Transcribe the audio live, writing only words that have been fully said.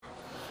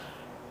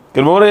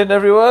Good morning,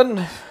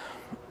 everyone.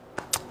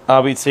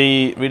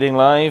 RBT reading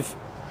live.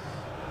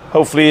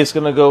 Hopefully, it's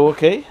going to go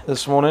okay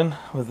this morning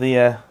with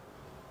the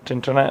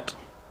internet.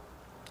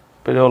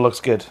 But it all looks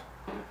good.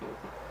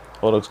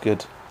 All looks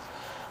good.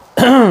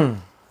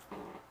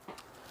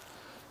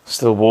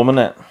 Still warm, isn't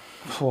it?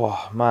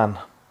 Oh, man.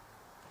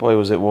 Boy,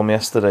 was it warm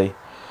yesterday.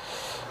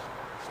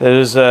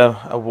 There's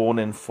a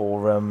warning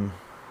for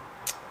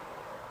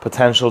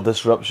potential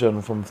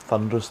disruption from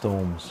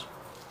thunderstorms.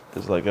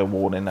 There's like a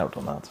warning out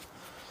on that.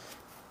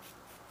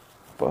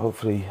 But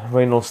hopefully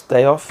rain will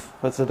stay off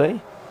for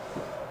today.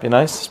 Be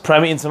nice. It's prayer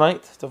meeting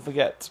tonight, don't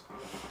forget.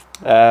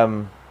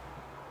 Yeah,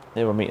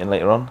 we're meeting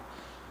later on.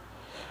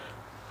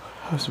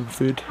 Have some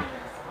food.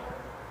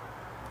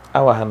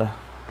 Our Hannah.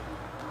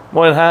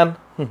 Morning, Han.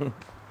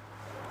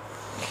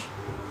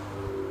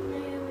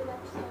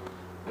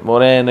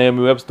 Morning,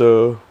 Naomi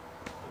Webster.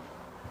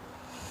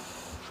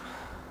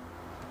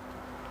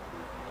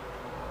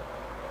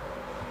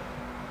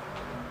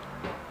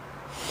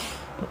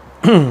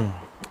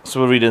 So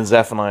we're reading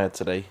Zephaniah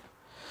today,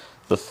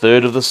 the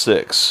third of the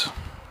six.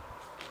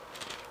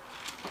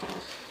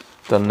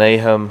 Done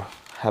Nahum,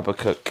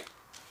 Habakkuk,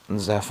 and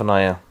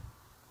Zephaniah.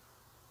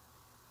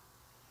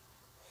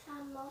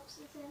 Sam Moss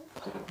is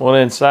in.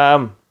 Morning,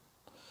 Sam.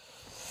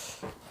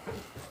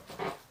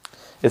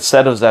 It's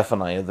said of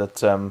Zephaniah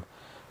that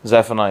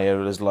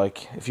Zephaniah is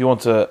like, if you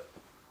want to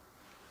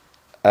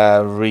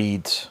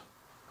read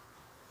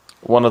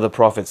one of the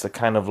prophets that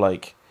kind of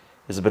like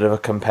is a bit of a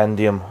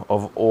compendium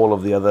of all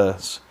of the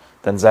others,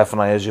 then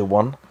Zephaniah is your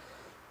one.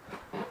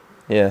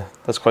 Yeah,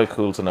 that's quite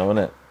cool to know,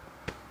 isn't it?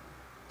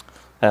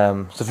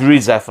 So if you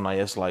read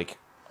Zephaniah, it's like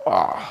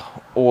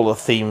all the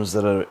themes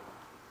that are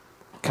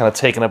kind of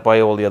taken up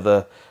by all the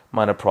other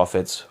minor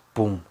prophets,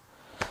 boom,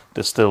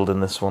 distilled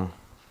in this one.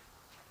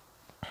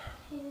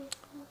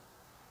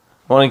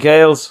 Morning,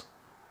 Kales.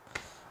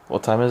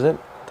 What time is it?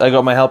 I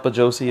got my helper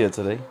Josie here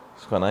today.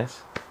 It's quite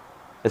nice.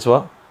 It's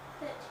what?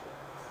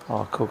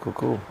 Oh, cool.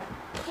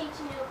 Katie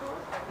Noble.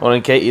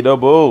 Morning, Katie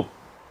Noble.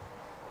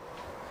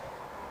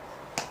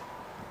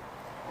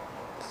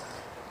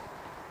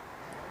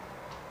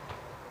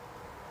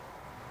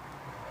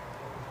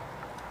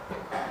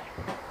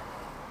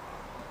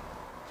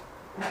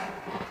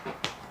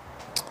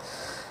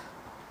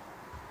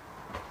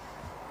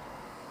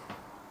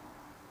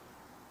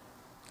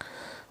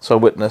 So I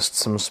witnessed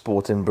some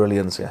sporting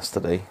brilliance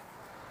yesterday.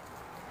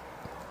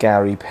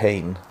 Gary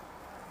Payne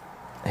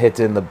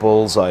hitting the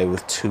bullseye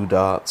with 2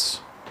 darts.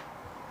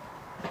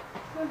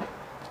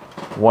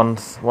 One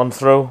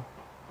throw,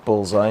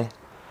 bullseye.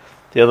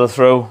 The other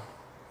throw,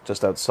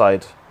 just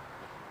outside.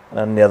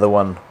 And the other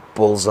one,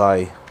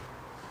 bullseye.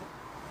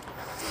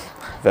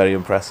 Very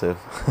impressive.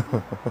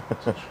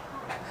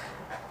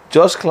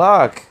 Josh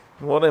Clark.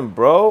 Morning,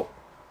 bro.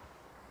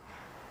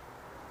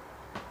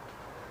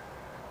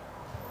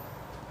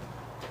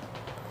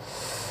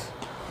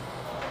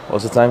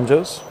 What's the time,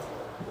 Joes?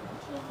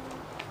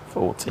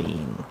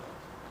 14.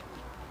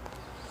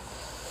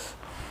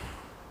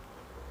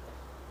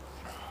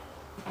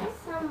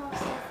 Sam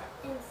Moss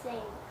is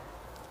insane.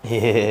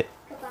 Yeah.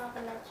 About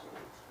the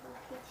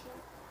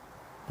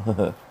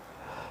legend.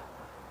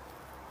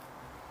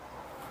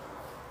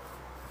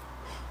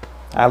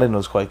 Alan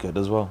was quite good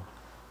as well.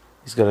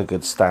 He's got a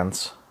good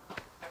stance.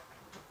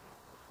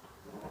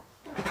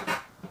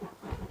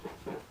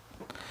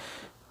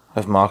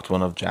 I've marked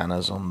one of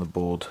Jana's on the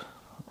board,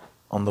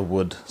 on the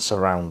wood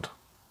surround.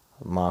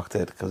 I marked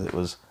it because it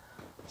was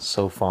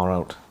so far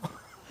out.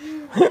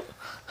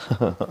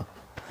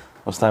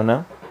 What's time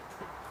now?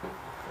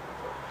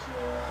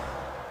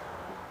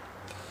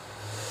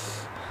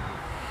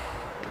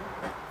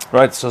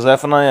 Right, so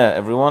Zephaniah,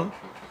 everyone.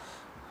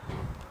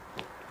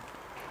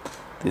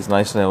 These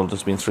nice and it'll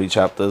just been 3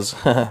 chapters.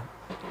 Louise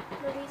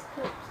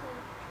Coates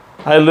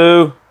Hi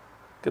Lou.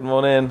 Good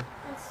morning. and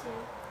Sue.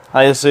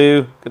 Hi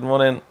Sue. Good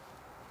morning.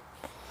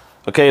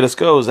 Okay, let's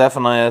go.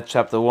 Zephaniah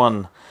chapter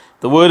 1.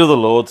 The word of the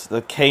Lord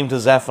that came to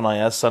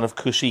Zephaniah, son of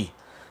Cushi,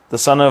 the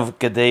son of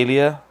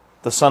Gedaliah,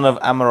 the son of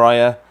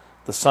Amariah,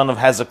 the son of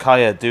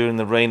Hezekiah, during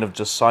the reign of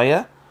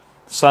Josiah,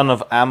 son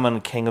of Ammon,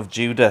 king of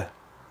Judah.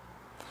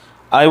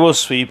 I will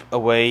sweep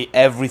away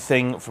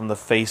everything from the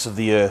face of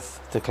the earth,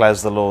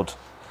 declares the Lord.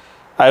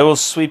 I will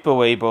sweep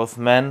away both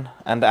men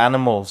and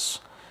animals.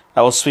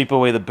 I will sweep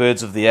away the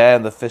birds of the air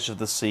and the fish of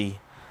the sea.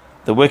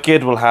 The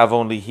wicked will have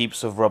only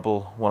heaps of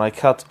rubble when I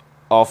cut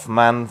off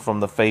man from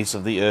the face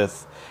of the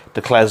earth,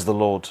 declares the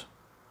Lord.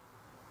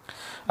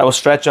 I will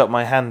stretch out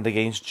my hand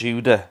against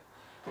Judah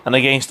and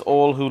against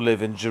all who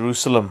live in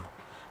Jerusalem.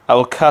 I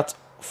will cut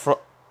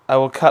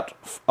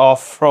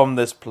off from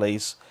this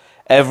place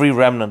every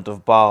remnant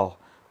of Baal,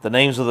 the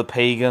names of the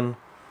pagan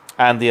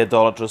and the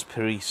idolatrous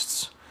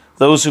priests,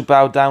 those who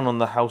bow down on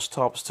the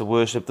housetops to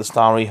worship the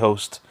starry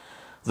host,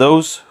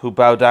 those who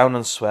bow down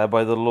and swear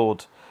by the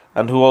Lord,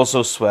 and who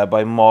also swear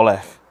by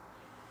Molech,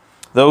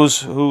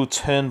 those who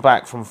turn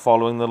back from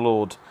following the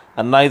Lord,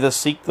 and neither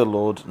seek the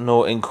Lord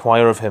nor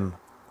inquire of him.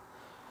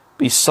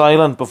 Be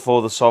silent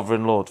before the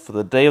sovereign Lord, for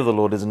the day of the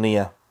Lord is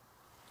near.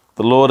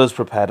 The Lord has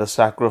prepared a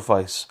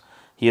sacrifice.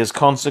 He has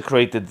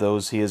consecrated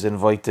those he has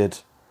invited.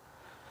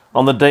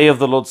 On the day of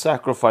the Lord's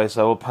sacrifice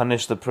I will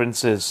punish the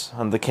princes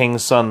and the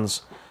king's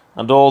sons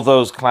and all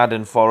those clad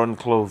in foreign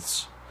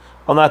clothes.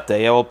 On that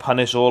day I will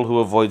punish all who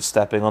avoid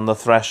stepping on the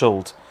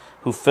threshold,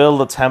 who fill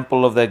the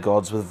temple of their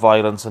gods with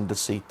violence and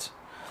deceit.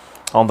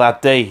 On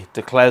that day,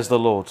 declares the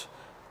Lord,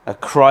 a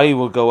cry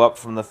will go up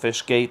from the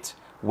fish gate,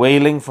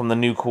 wailing from the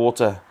new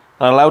quarter,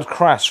 and a loud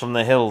crash from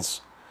the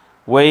hills.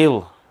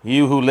 Wail,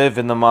 you who live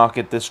in the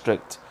market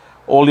district.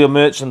 All your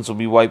merchants will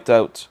be wiped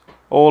out.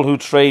 All who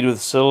trade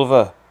with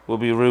silver will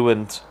be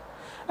ruined.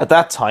 At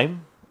that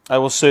time, I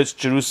will search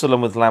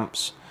Jerusalem with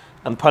lamps,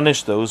 and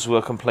punish those who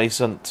are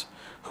complacent,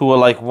 who are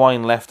like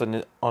wine left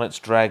on its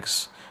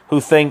dregs, who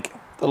think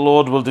the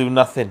Lord will do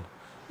nothing,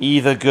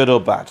 either good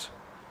or bad.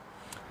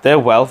 Their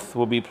wealth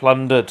will be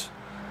plundered,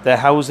 their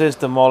houses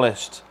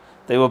demolished.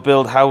 They will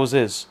build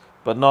houses,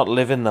 but not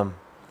live in them.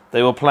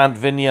 They will plant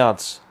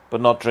vineyards,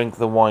 but not drink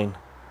the wine.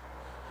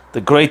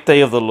 The great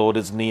day of the Lord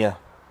is near,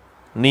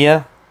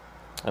 near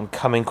and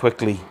coming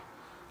quickly.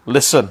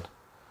 Listen,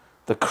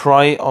 the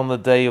cry on the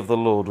day of the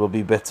Lord will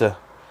be bitter,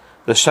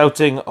 the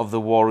shouting of the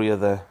warrior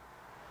there.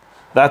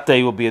 That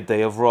day will be a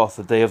day of wrath,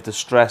 a day of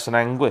distress and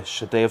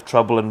anguish, a day of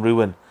trouble and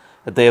ruin,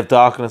 a day of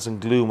darkness and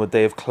gloom, a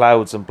day of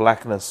clouds and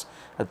blackness,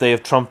 a day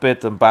of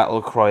trumpet and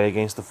battle cry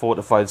against the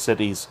fortified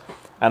cities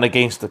and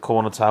against the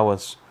corner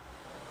towers.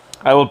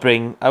 I will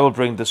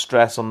bring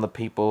distress on the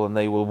people, and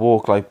they will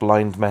walk like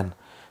blind men,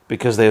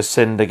 because they have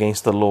sinned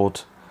against the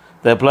Lord.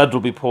 Their blood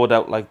will be poured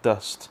out like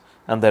dust,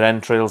 and their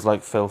entrails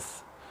like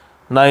filth.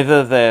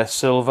 Neither their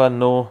silver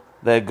nor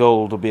their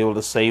gold will be able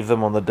to save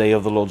them on the day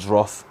of the Lord's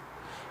wrath.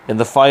 In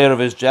the fire of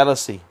his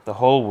jealousy, the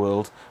whole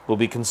world will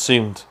be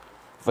consumed,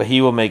 for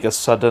he will make a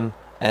sudden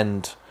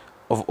end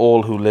of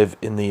all who live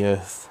in the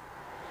earth.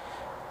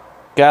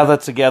 Gather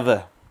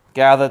together,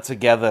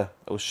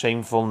 O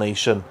shameful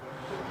nation,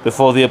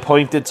 before the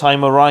appointed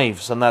time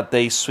arrives, and that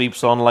day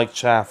sweeps on like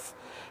chaff,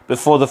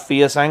 before the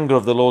fierce anger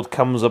of the Lord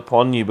comes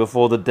upon you,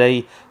 before the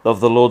day of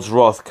the Lord's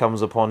wrath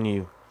comes upon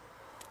you.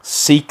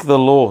 Seek the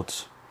Lord,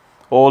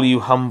 all you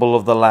humble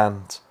of the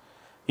land,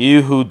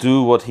 you who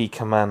do what he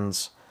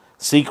commands.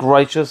 Seek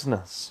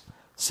righteousness,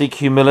 seek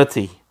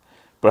humility.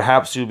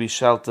 Perhaps you'll be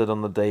sheltered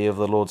on the day of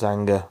the Lord's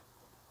anger.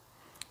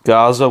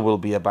 Gaza will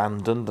be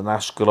abandoned and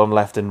Ashkelon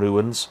left in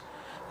ruins.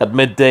 At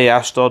midday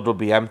Ashdod will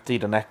be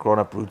emptied and Ekron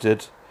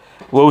uprooted.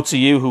 Woe to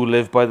you who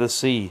live by the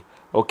sea,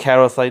 O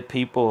Kerathite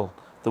people!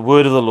 The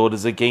word of the Lord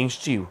is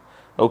against you,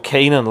 O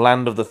Canaan,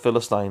 land of the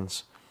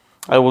Philistines.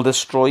 I will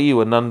destroy you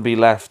and none be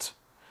left.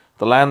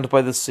 The land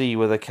by the sea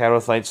where the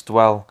Kerethites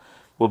dwell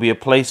will be a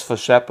place for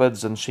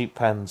shepherds and sheep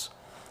pens.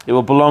 It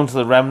will belong to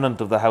the remnant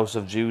of the house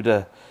of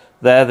Judah.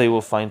 There they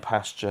will find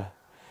pasture.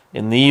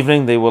 In the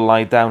evening they will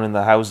lie down in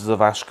the houses of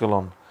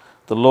Ashkelon.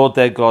 The Lord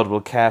their God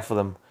will care for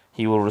them.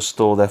 He will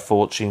restore their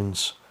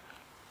fortunes.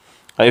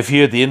 I have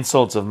heard the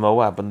insults of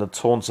Moab and the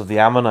taunts of the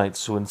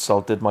Ammonites who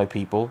insulted my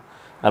people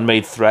and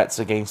made threats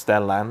against their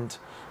land.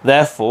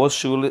 Therefore,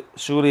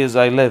 surely as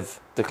I live,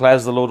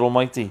 declares the Lord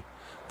Almighty,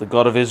 the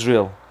God of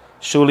Israel,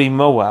 surely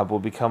Moab will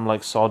become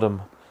like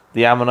Sodom,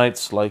 the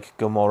Ammonites like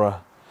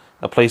Gomorrah,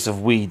 a place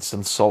of weeds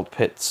and salt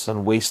pits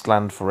and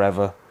wasteland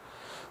forever.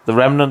 The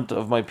remnant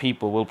of my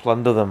people will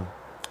plunder them.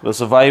 The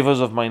survivors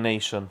of my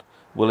nation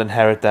will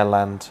inherit their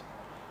land.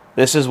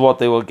 This is what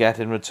they will get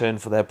in return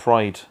for their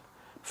pride,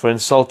 for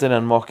insulting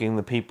and mocking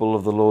the people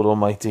of the Lord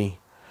Almighty.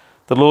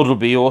 The Lord will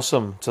be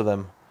awesome to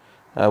them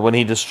when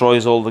he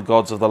destroys all the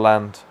gods of the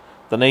land.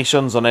 The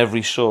nations on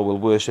every shore will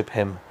worship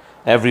him,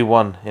 every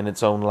one in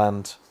its own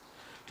land.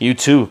 You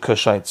too,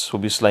 Cushites, will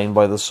be slain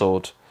by the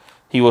sword.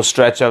 He will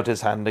stretch out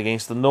his hand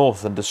against the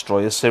north and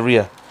destroy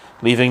Assyria,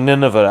 leaving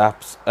Nineveh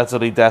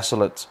utterly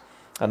desolate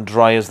and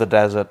dry as the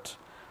desert.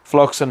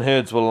 Flocks and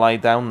herds will lie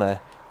down there,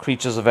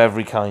 creatures of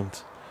every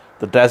kind.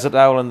 The desert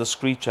owl and the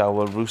screech owl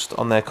will roost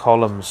on their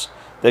columns.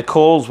 Their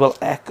calls will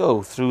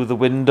echo through the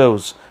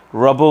windows.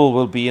 Rubble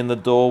will be in the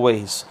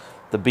doorways.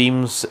 The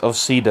beams of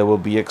cedar will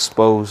be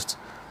exposed.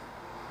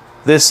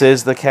 This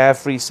is the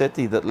carefree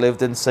city that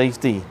lived in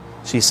safety,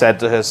 she said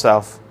to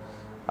herself.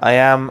 I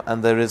am,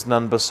 and there is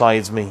none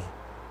besides me.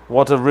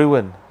 What a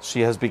ruin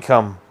she has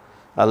become,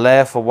 a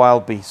lair for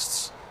wild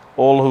beasts.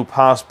 All who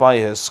pass by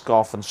her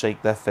scoff and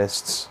shake their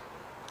fists.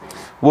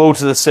 Woe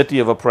to the city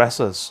of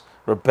oppressors,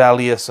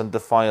 rebellious and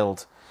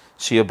defiled.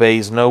 She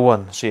obeys no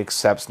one, she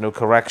accepts no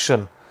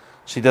correction.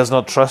 She does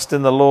not trust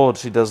in the Lord,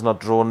 she does not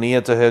draw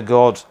near to her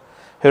God.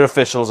 Her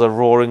officials are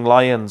roaring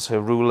lions, her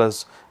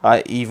rulers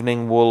are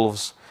evening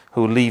wolves,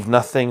 who leave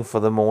nothing for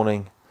the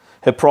morning.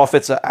 Her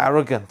prophets are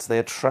arrogant, they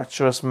are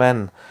treacherous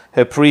men.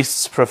 Her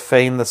priests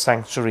profane the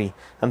sanctuary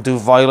and do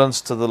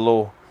violence to the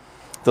law.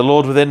 The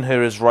Lord within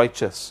her is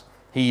righteous,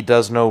 he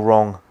does no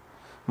wrong.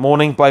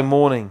 Morning by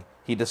morning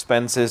he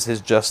dispenses his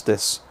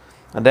justice,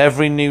 and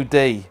every new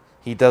day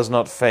he does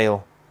not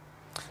fail.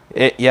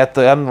 Yet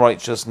the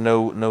unrighteous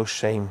know no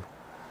shame.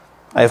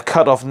 I have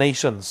cut off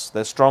nations,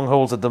 their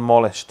strongholds are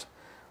demolished.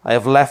 I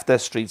have left their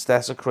streets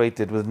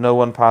desecrated with no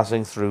one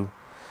passing through.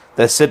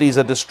 Their cities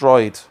are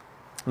destroyed.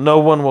 No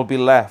one will be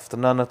left,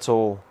 none at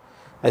all.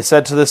 I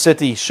said to the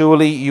city,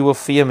 surely you will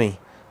fear me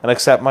and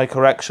accept my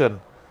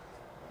correction.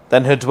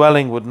 Then her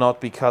dwelling would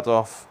not be cut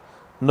off,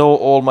 nor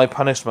all my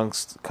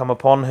punishments come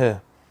upon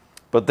her.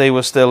 But they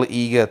were still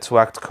eager to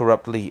act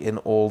corruptly in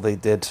all they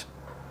did.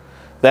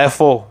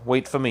 Therefore,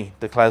 wait for me,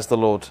 declares the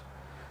Lord,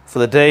 for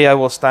the day I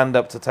will stand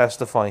up to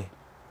testify.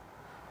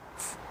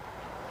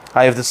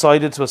 I have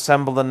decided to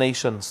assemble the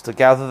nations, to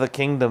gather the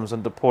kingdoms,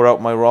 and to pour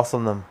out my wrath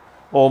on them,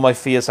 all my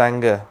fierce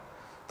anger.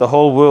 The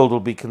whole world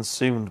will be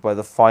consumed by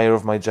the fire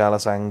of my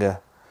jealous anger.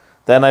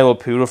 Then I will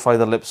purify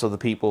the lips of the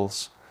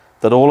peoples,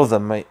 that all of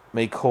them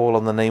may call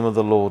on the name of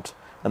the Lord,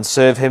 and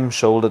serve him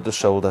shoulder to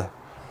shoulder.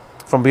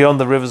 From beyond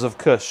the rivers of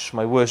Cush,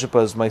 my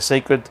worshippers, my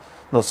scattered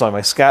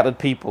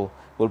people,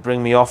 will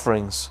bring me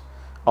offerings.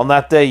 On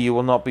that day you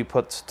will not be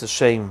put to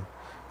shame,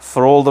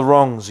 for all the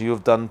wrongs you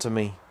have done to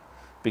me,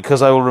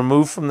 because I will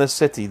remove from this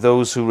city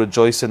those who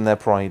rejoice in their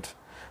pride.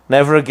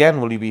 Never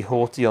again will you be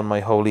haughty on my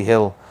holy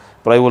hill,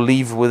 but I will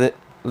leave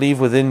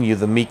within you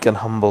the meek and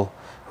humble,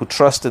 who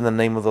trust in the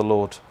name of the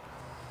Lord.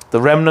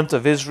 The remnant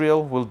of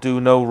Israel will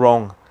do no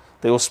wrong.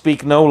 They will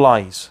speak no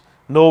lies,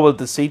 nor will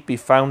deceit be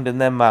found in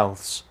their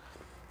mouths.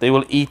 They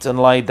will eat and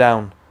lie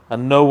down,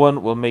 and no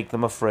one will make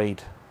them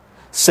afraid.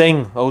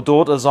 Sing, O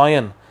daughter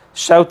Zion.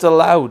 Shout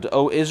aloud,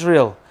 O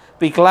Israel.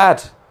 Be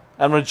glad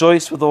and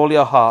rejoice with all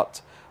your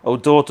heart, O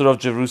daughter of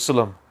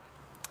Jerusalem.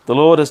 The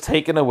Lord has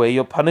taken away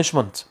your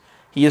punishment.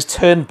 He has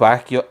turned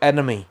back your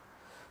enemy.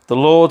 The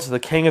Lord, the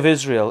King of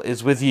Israel,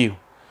 is with you.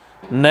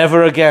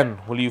 Never again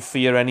will you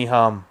fear any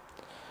harm.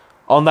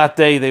 On that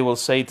day they will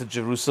say to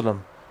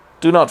Jerusalem,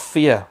 do not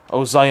fear,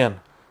 O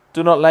Zion.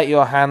 Do not let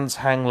your hands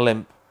hang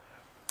limp.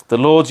 The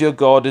Lord your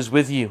God is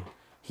with you.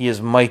 He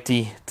is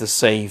mighty to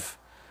save.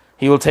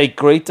 He will take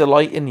great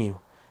delight in you.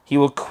 He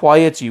will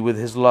quiet you with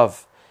his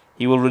love.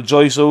 He will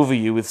rejoice over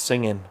you with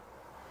singing.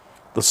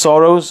 The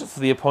sorrows for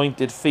the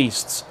appointed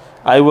feasts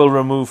I will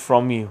remove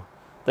from you.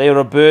 They are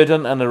a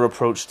burden and a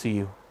reproach to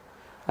you.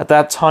 At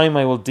that time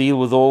I will deal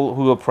with all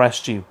who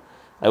oppressed you.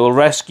 I will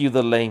rescue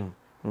the lame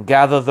and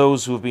gather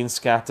those who have been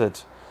scattered.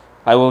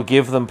 I will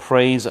give them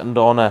praise and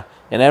honor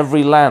in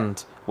every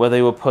land where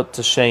they were put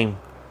to shame.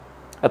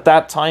 At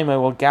that time I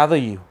will gather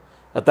you.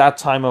 At that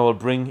time I will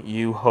bring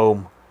you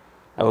home.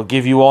 I will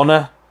give you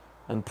honor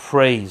and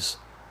praise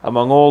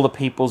among all the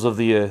peoples of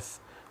the earth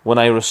when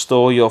I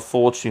restore your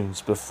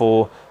fortunes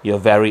before your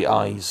very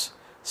eyes,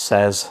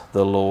 says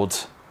the Lord.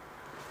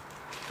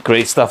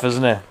 Great stuff,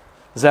 isn't it?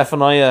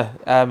 Zephaniah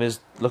is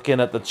looking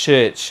at the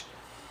church,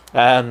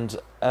 and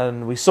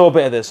we saw a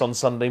bit of this on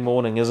Sunday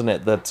morning, isn't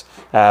it? That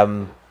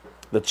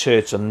the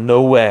church are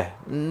nowhere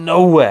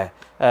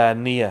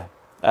near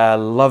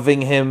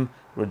loving him,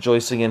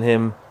 rejoicing in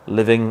him,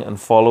 living and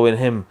following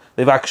him.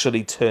 They've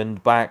actually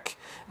turned back.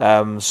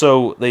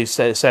 So they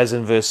says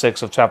in verse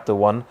 6 of chapter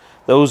 1,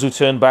 those who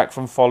turn back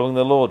from following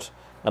the Lord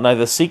and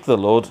neither seek the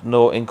Lord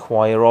nor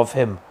inquire of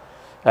him.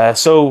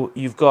 So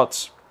you've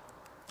got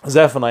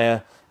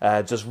Zephaniah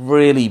just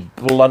really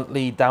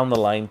bluntly down the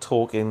line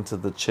talking to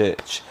the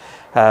church.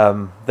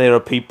 There are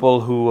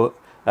people who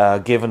are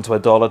given to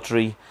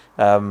idolatry.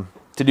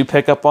 Did you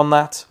pick up on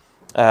that?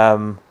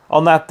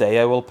 On that day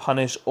I will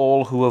punish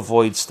all who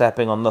avoid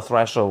stepping on the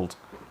threshold.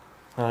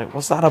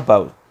 What's that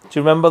about? Do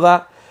you remember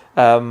that?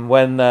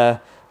 When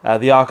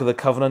the Ark of the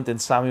Covenant in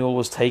Samuel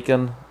was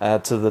taken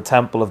to the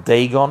temple of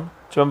Dagon.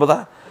 Do you remember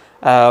that?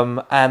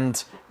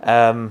 And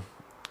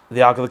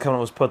the Ark of the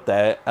Covenant was put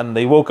there, and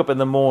they woke up in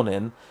the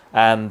morning,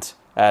 and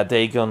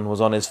Dagon was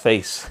on his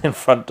face in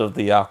front of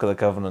the Ark of the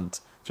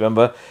Covenant. Do you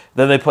remember?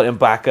 Then they put him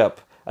back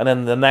up, and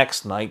then the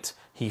next night,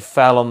 he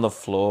fell on the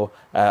floor,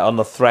 on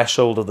the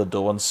threshold of the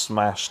door, and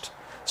smashed.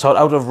 So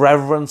out of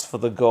reverence for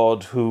the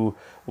God who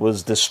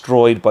was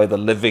destroyed by the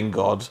living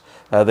God,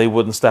 they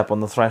wouldn't step on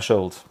the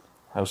threshold.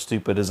 How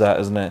stupid is that,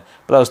 isn't it?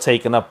 But that was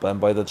taken up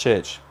by the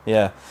church.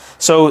 Yeah.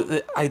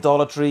 So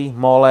idolatry,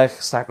 Molech,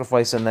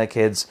 sacrificing their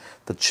kids,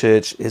 the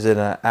church is in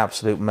an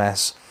absolute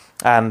mess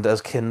and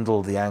has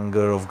kindled the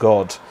anger of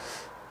God.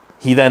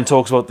 He then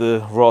talks about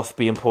the wrath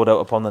being poured out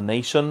upon the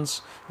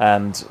nations,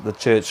 and the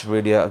church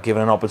really are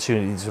given an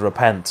opportunity to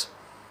repent,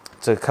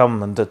 to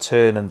come and to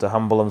turn and to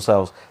humble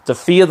themselves, to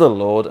fear the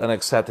Lord and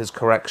accept his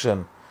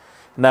correction.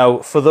 Now,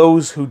 for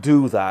those who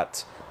do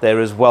that, there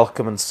is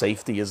welcome and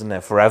safety, isn't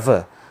there,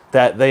 forever.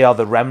 That they are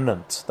the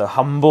remnant, the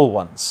humble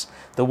ones,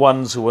 the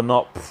ones who are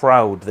not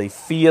proud. They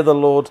fear the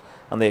Lord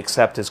and they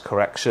accept his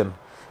correction.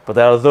 But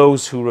there are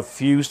those who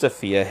refuse to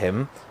fear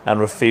him and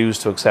refuse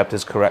to accept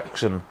his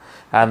correction.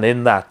 And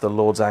in that, the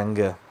Lord's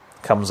anger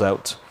comes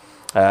out.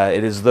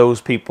 It is those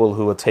people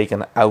who are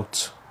taken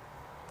out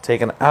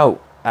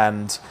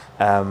and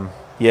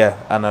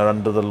are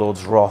under the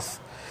Lord's wrath.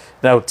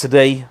 Now,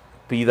 today,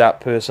 be that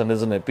person,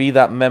 isn't it? Be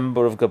that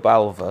member of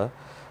Gabalva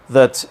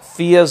that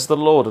fears the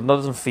Lord and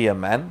doesn't fear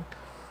men,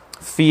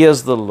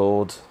 fears the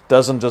Lord,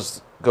 doesn't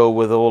just go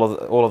with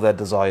all of their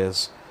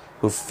desires,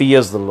 who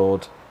fears the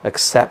Lord,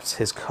 accepts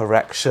his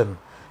correction,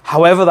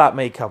 however that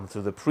may come,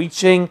 through the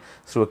preaching,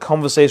 through a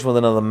conversation with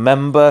another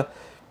member,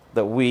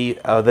 that we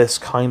are this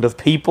kind of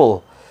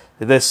people.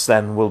 This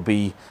then will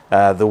be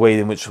the way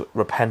in which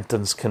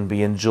repentance can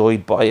be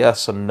enjoyed by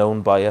us and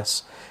known by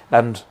us,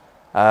 and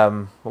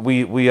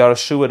we are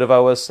assured of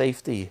our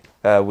safety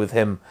with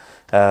Him,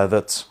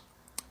 that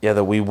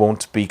we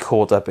won't be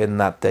caught up in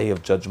that day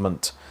of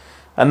judgment.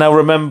 And now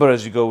remember,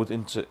 as you go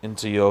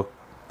into your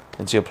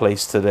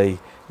place today,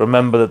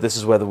 remember that this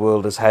is where the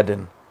world is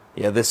heading.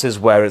 This is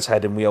where it's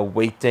heading. We are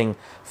waiting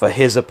for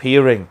His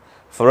appearing.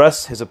 For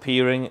us, His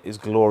appearing is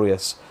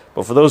glorious.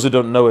 But for those who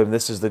don't know Him,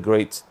 this is the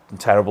great and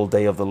terrible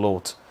day of the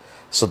Lord.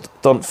 So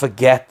don't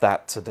forget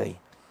that today.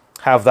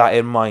 Have that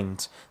in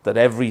mind, that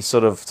every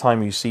sort of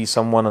time you see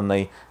someone and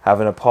they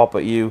having a pop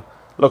at you,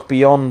 look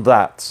beyond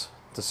that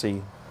to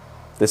see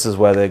this is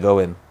where they're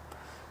going.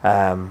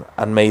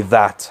 And may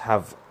that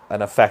have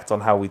an effect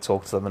on how we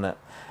talk to them in it.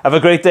 Have a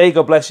great day.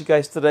 God bless you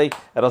guys today.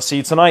 And I'll see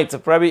you tonight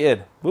at Prayer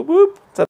Meeting. Whoop whoop.